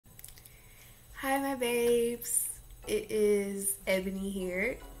Hi, my babes. It is Ebony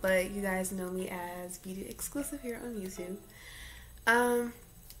here, but you guys know me as Beauty Exclusive here on YouTube. Um,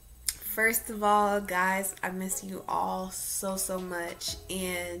 First of all, guys, I miss you all so much,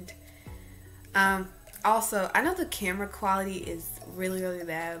 and um, also I know the camera quality is really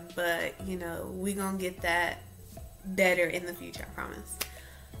bad, but we gonna get that better in the future, I promise.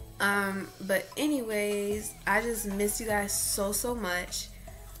 But anyways, I just miss you guys so much.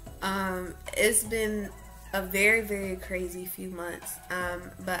 It's been a very crazy few months,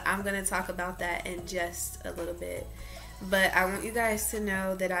 but I'm gonna talk about that in just a little bit. But I want you guys to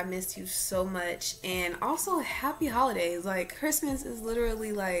know that I miss you so much, and also happy holidays. Like, Christmas is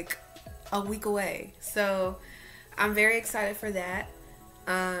literally like a week away, so I'm very excited for that.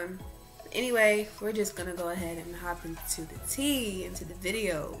 Anyway, we're just gonna go ahead and hop into into the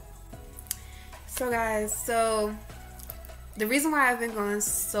video. So guys, the reason why I've been going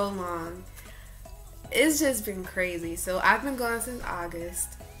so long, it's just been crazy. So I've been going since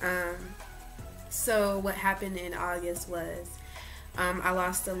August. So what happened in August was I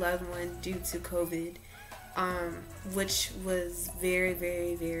lost a loved one due to COVID, which was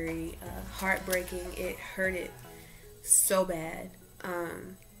very heartbreaking. It hurted so bad.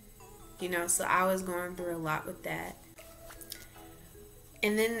 So I was going through a lot with that.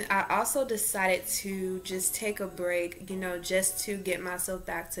 And then I also decided to just take a break, just to get myself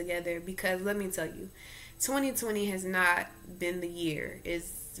back together, because let me tell you, 2020 has not been the year.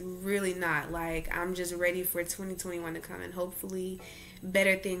 It's really not. Like, I'm just ready for 2021 to come, and hopefully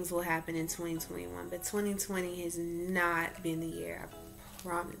better things will happen in 2021. But 2020 has not been the year, I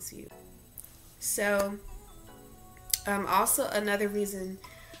promise you. So, also another reason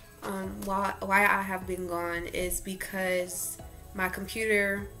why I have been gone is because my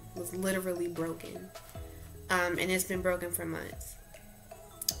computer was literally broken, and it's been broken for months,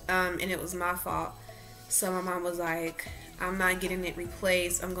 and it was my fault. So my mom was like, I'm not getting it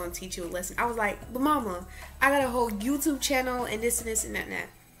replaced, I'm going to teach you a lesson. I was like, but mama, I got a whole YouTube channel and this and that.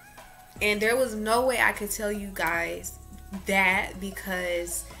 And there was no way I could tell you guys that,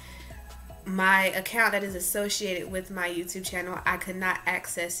 because my account that is associated with my YouTube channel, I could not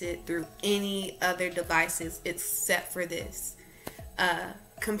access it through any other devices except for this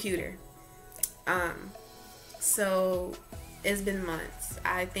computer. So it's been months.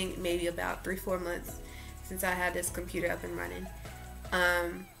 I think maybe about 3-4 months since I had this computer up and running.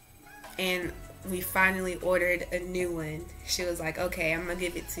 And we finally ordered a new one. She was like, okay, I'm gonna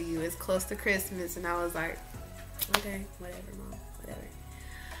give it to you. It's close to Christmas. And I was like, okay, whatever, mom,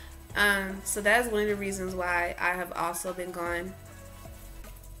 whatever. So that's one of the reasons why I have also been gone.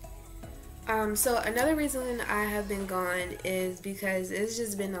 So another reason I have been gone is because it's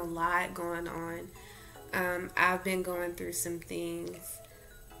just been a lot going on. I've been going through some things.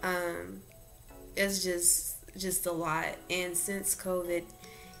 It's just a lot. And since COVID,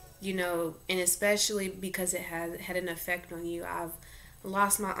 and especially because it has had an effect on you, I've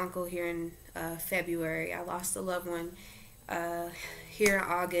lost my uncle here in February. I lost a loved one here in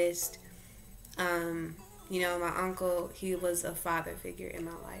August. My uncle, he was a father figure in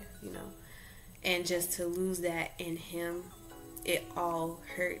my life, and just to lose that in him, it all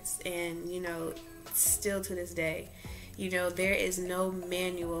hurts. And still to this day, there is no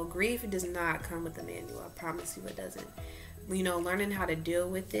manual. Grief does not come with a manual, I promise you it doesn't. Learning how to deal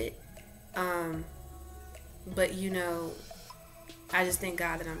with it, but I just thank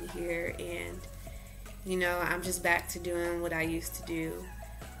God that I'm here, and I'm just back to doing what I used to do,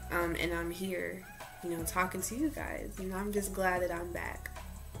 and I'm here talking to you guys. I'm just glad that I'm back.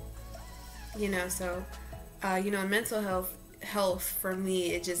 So mental health for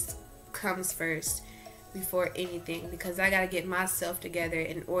me, it just comes first before anything, because I gotta get myself together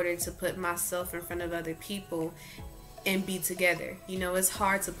in order to put myself in front of other people and be together. It's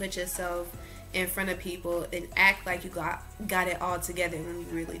hard to put yourself in front of people and act like you got it all together when you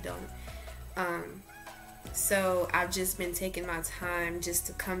really don't. So I've just been taking my time just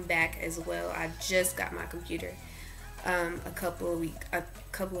to come back as well. I just got my computer a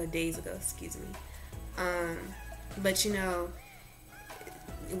couple of days ago, excuse me. But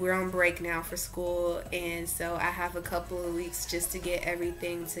we're on break now for school, and so I have a couple of weeks just to get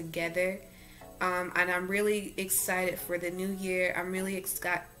everything together. And I'm really excited for the new year. I'm really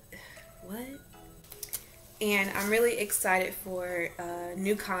excited for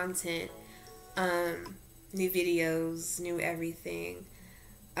new content, new videos, new everything.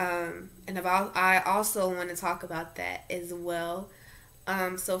 And I also want to talk about that as well.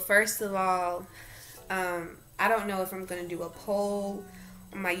 So first of all, I don't know if I'm going to do a poll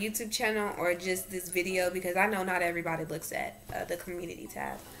on my YouTube channel or just this video, because I know not everybody looks at the community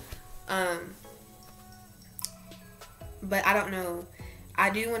tab. But I don't know. I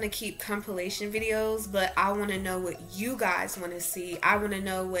do want to keep compilation videos, but I want to know what you guys want to see. I want to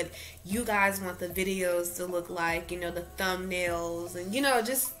know what you guys want the videos to look like, you know, the thumbnails and,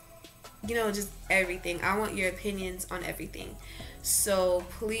 just everything. I want your opinions on everything. So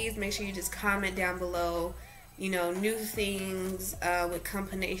please make sure you just comment down below, new things with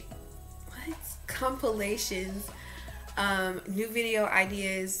compilations, new video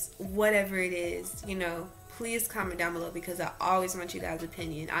ideas, whatever it is, please comment down below, because I always want you guys'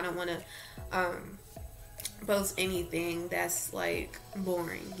 opinion. I don't want to post anything that's like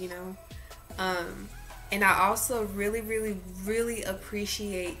boring, and I also really, really, really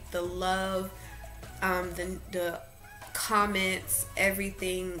appreciate the love, the comments,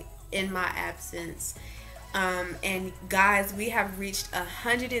 everything in my absence. And guys, we have reached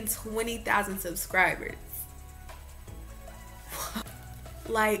 120,000 subscribers.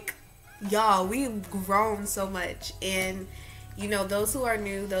 Like, y'all, we've grown so much. And those who are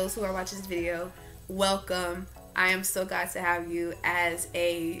new, those who are watching this video, welcome. I am so glad to have you as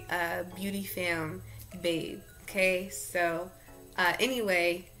a beauty fam babe. Okay, so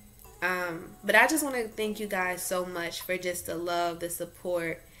anyway, but I just want to thank you guys so much for just the love, the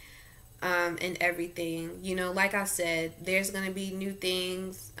support, and everything. Like I said, there's gonna be new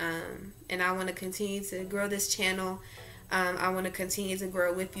things, and I want to continue to grow this channel. I want to continue to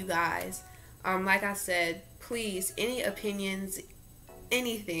grow with you guys. Like I said, please, any opinions,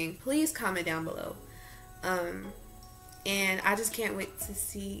 anything, please comment down below. And I just can't wait to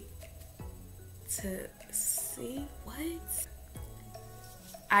see what?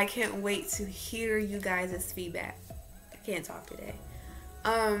 I can't wait to hear you guys' feedback. I can't talk today.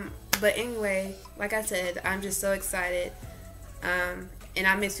 But anyway, like I said, I'm just so excited. And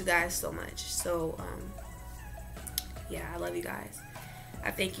I miss you guys so much. So, yeah, I love you guys.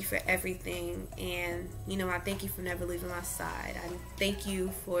 I thank you for everything, and I thank you for never leaving my side. I thank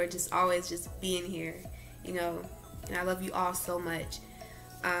you for just always just being here, and I love you all so much.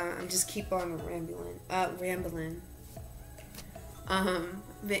 I'm just keep on rambling.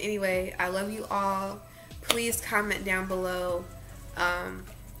 But anyway, I love you all. Please comment down below,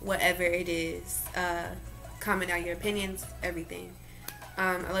 whatever it is. Comment down your opinions, everything.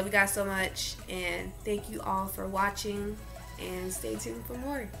 I love you guys so much, and thank you all for watching, and stay tuned for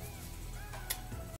more.